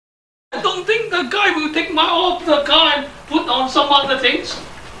don't think the guy will take my off the car and put on some other things.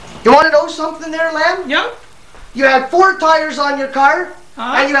 You want to know something there, Lamb? Yeah. You had 4 tires on your car,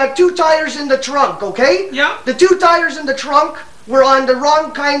 and you had 2 tires in the trunk, okay? Yeah. The 2 tires in the trunk were on the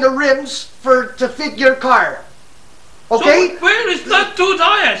wrong kind of rims to fit your car. Okay? So where is that 2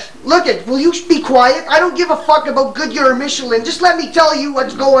 tires? Look it, will you be quiet? I don't give a fuck about Goodyear or Michelin. Just let me tell you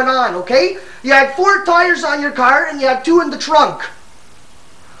what's going on, okay? You had 4 tires on your car and you had 2 in the trunk.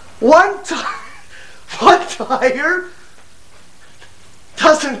 One tire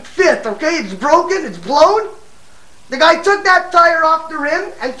doesn't fit, okay? It's broken, it's blown. The guy took that tire off the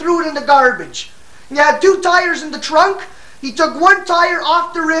rim and threw it in the garbage. You had 2 tires in the trunk. He took 1 tire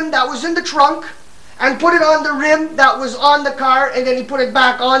off the rim that was in the trunk and put it on the rim that was on the car, and then he put it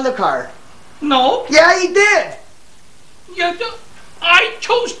back on the car. No. Yeah, he did. Yeah, I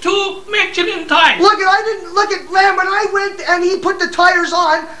chose 2 Michelin tires. Look, I didn't look at Lamb when I went and he put the tires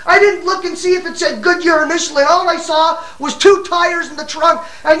on. I didn't look and see if it said Goodyear or Michelin. All I saw was 2 tires in the trunk.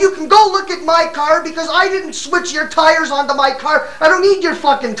 And you can go look at my car because I didn't switch your tires onto my car. I don't need your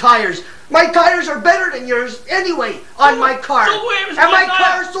fucking tires. My tires are better than yours anyway on my car. So where's and my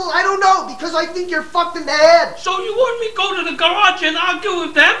tire? car sold, I don't know, because I think you're fucked in the head. So you want me to go to the garage and argue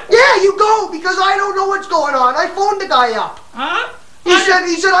with them? Yeah, you go, because I don't know what's going on. I phoned the guy up. Huh?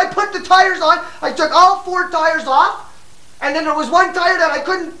 He said I put the tires on. I took all 4 tires off, and then there was 1 tire that I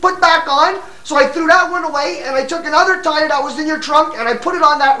couldn't put back on, so I threw that one away, and I took another tire that was in your trunk, and I put it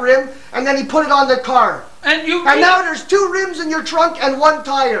on that rim, and then he put it on the car. And now there's 2 rims in your trunk and 1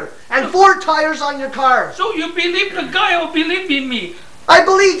 tire, and 4 tires on your car. So you believe the guy or believe in me? I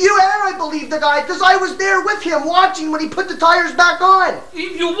believe you and I believe the guy, because I was there with him watching when he put the tires back on.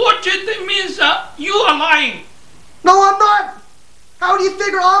 If you watch it, that means you are lying. No, I'm not. How do you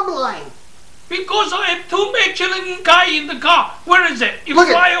figure I'm lying? Because I have 2 Michelin guy in the car. Where is it? You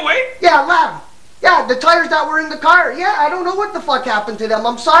fly away? Yeah, Lamb. Yeah, the tires that were in the car. Yeah, I don't know what the fuck happened to them.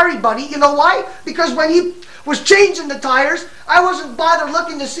 I'm sorry, buddy. You know why? Because when he was changing the tires, I wasn't bothered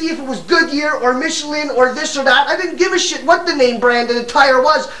looking to see if it was Goodyear or Michelin or this or that. I didn't give a shit what the name brand of the tire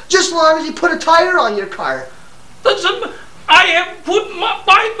was, just as long as he put a tire on your car. I have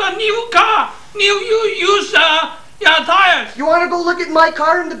buy a new car. You use tires. You want to go look at my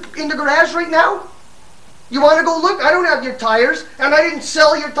car in the garage right now? You want to go look? I don't have your tires, and I didn't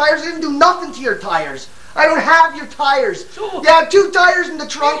sell your tires. I didn't do nothing to your tires. I don't have your tires. So you have 2 tires in the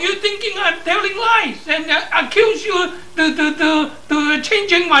trunk. You're thinking I'm telling lies and accuse you to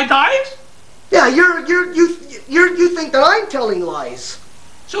changing my tires? Yeah, you think that I'm telling lies.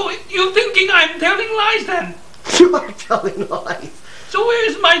 So you're thinking I'm telling lies then? You are telling lies. So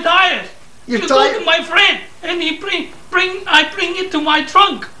where's my tires? You go to my friend and he I bring it to my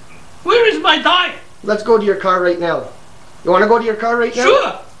trunk. Where is my tire? Let's go to your car right now. You want to go to your car right now?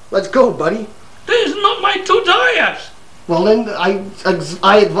 Sure. Let's go, buddy. There's not my 2 tires. Well, then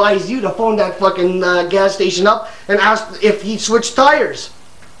I advise you to phone that fucking gas station up and ask if he switched tires.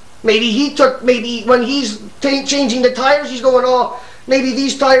 Maybe when he's changing the tires, he's going, oh, maybe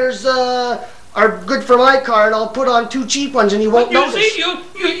these tires are good for my car, and I'll put on 2 cheap ones, and he won't notice.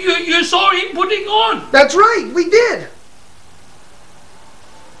 You saw him putting on. That's right, we did.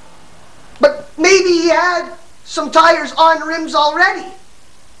 But maybe he had some tires on rims already.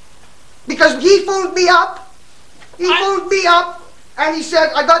 Because he phoned me up. And he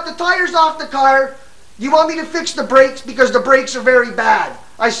said, I got the tires off the car. Do you want me to fix the brakes? Because the brakes are very bad.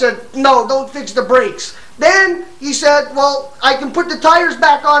 I said, no, don't fix the brakes. Then he said, well, I can put the tires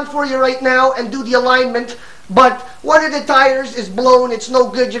back on for you right now and do the alignment, but one of the tires is blown, it's no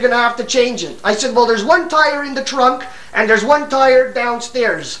good, you're going to have to change it. I said, well, there's 1 tire in the trunk and there's 1 tire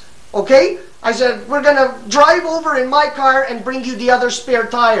downstairs, okay? I said, we're going to drive over in my car and bring you the other spare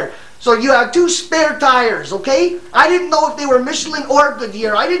tire. So you have 2 spare tires, okay? I didn't know if they were Michelin or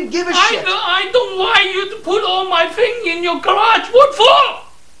Goodyear. I didn't give a shit. I don't want you to put all my thing in your garage. What for?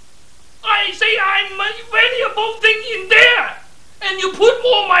 I say I'm valuable thing in there. And you put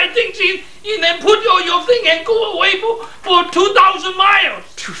all my things in and put your thing and go away for 2,000 miles.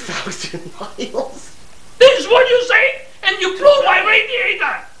 2,000 miles? This is what you say? And you blew my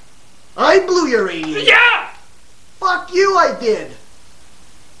radiator. I blew your radiator? Yeah. Fuck you, I did.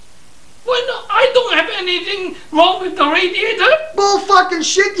 Well, no, I don't have anything wrong with the radiator. Bull fucking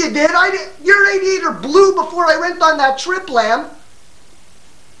shit you did. Your radiator blew before I went on that trip, Lamb.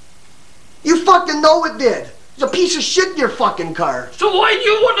 You fucking know it did. It's a piece of shit in your fucking car. So why do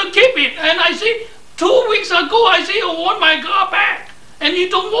you want to keep it? And I say, 2 weeks ago I say I want my car back. And you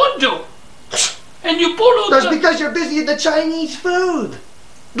don't want to. And you pull out. That's because you're busy at the Chinese food.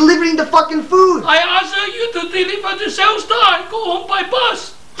 Delivering the fucking food. I asked you to deliver the sales star and go home by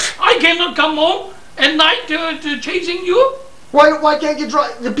bus. I cannot come home at night to chasing you. Why can't you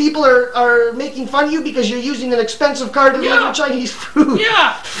drive? The people are making fun of you because you're using an expensive car to deliver Chinese food.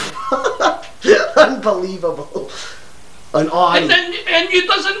 Yeah. Unbelievable. An odd. And you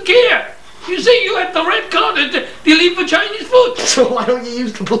doesn't care. You say you have the red car to deliver Chinese food. So why don't you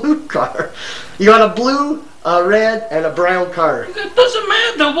use the blue car? You got a blue, a red, and a brown car. It doesn't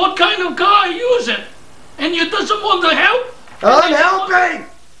matter what kind of car you use it. And you doesn't want to help? I'm helping!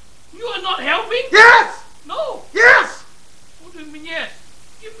 You are not helping? Yes! No. Yes! What do you mean yes?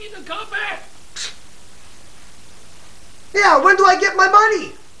 Give me the car back. Yeah, when do I get my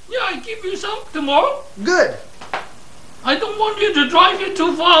money? Yeah, I give you some tomorrow. Good. I don't want you to drive it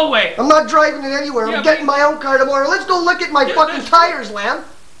too far away. I'm not driving it anywhere. I'm getting my own car tomorrow. Let's go look at my fucking tires, Lamb.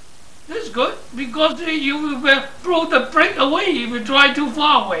 That's good, because you will throw the brake away if you drive too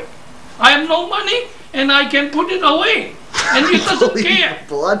far away. I have no money, and I can put it away. And you doesn't care.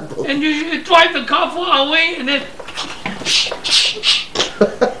 And you drive the car far away, and then...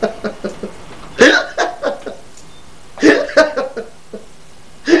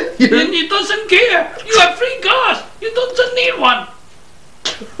 And he doesn't care. You have 3 cars. You don't need one.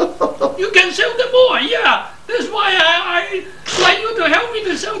 You can sell them all. Yeah, that's why I like you to help me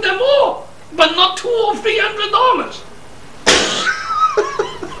to sell them all, but not $200 or $300.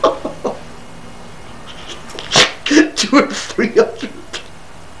 $200 or $300.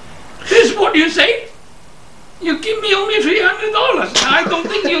 This is what you say? You give me only $300. I don't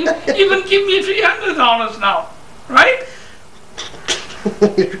think you even give me $300 now, right?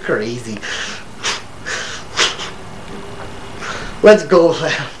 You're crazy. Let's go,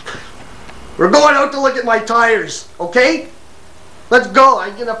 Lamb. We're going out to look at my tires, okay? Let's go.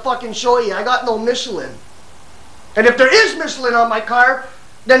 I'm gonna fucking show you. I got no Michelin. And if there is Michelin on my car,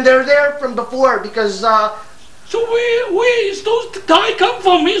 then they're there from before because, So where is those tires come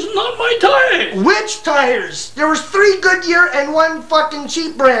from? It's not my tires. Which tires? There was 3 Goodyear and 1 fucking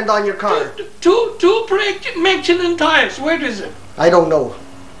cheap brand on your car. Two Michelin tires. Where is it? I don't know.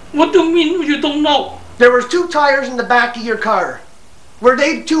 What do you mean you don't know? There was 2 tires in the back of your car. Were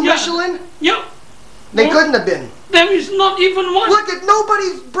they 2 Michelin? Yeah. They couldn't have been. There is not even one. Look, if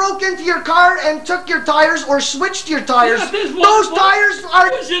nobody broke into your car and took your tires or switched your tires, Yeah, those tires are...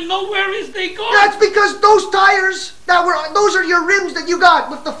 Because you know where is they gone. That's because those tires those are your rims that you got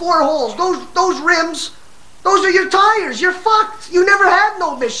with the 4 holes. Those rims, those are your tires. You're fucked. You never had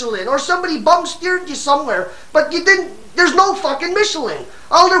no Michelin, or somebody bum steered you somewhere, but you didn't. There's no fucking Michelin.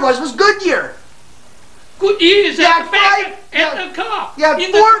 All there was Goodyear. Goodyear is at the back of the car. Yeah,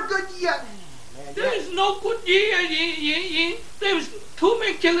 4 Goodyear. There is no Goodyear. There's 2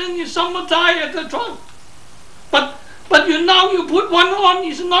 Michelin in summer tire at the trunk. But you put one on,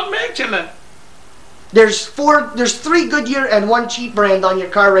 it's not Michelin. There's 3 Goodyear and 1 cheap brand on your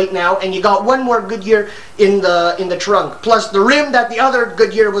car right now, and you got 1 more Goodyear in the trunk, plus the rim that the other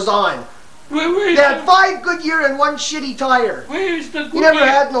Goodyear was on. Where they had 5 Goodyear and 1 shitty tire. Where is the Goodyear? You never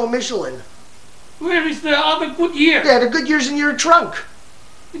had no Michelin. Where is the other Goodyear? Yeah, the Goodyear's in your trunk.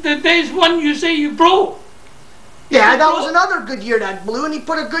 There's one you say you broke. Yeah, that was another Goodyear that blew, and he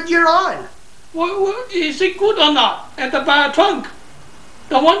put a Goodyear on. Is it good or not? At the trunk?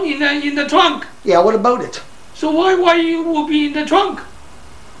 The one in the trunk? Yeah, what about it? So why you will be in the trunk?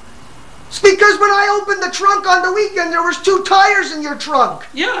 It's because when I opened the trunk on the weekend, there was 2 tires in your trunk.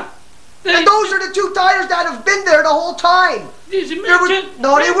 Yeah. And those are the 2 tires that have been there the whole time.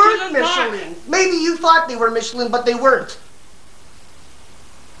 No, they weren't Michelin. Maybe you thought they were Michelin, but they weren't.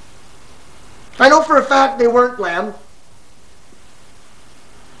 I know for a fact they weren't, Lamb.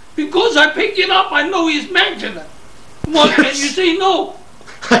 Because I picked it up, I know it's Michelin. What can you say no?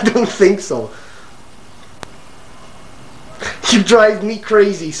 I don't think so. You drive me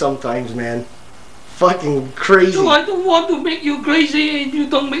crazy sometimes, man. Fucking crazy. So I don't want to make you crazy and you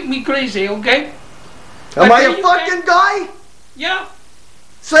don't make me crazy, okay? Am I a fucking guy? Yeah.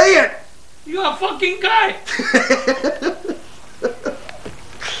 Say it. You're a fucking guy.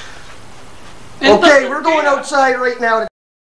 Okay, we're going outside right now to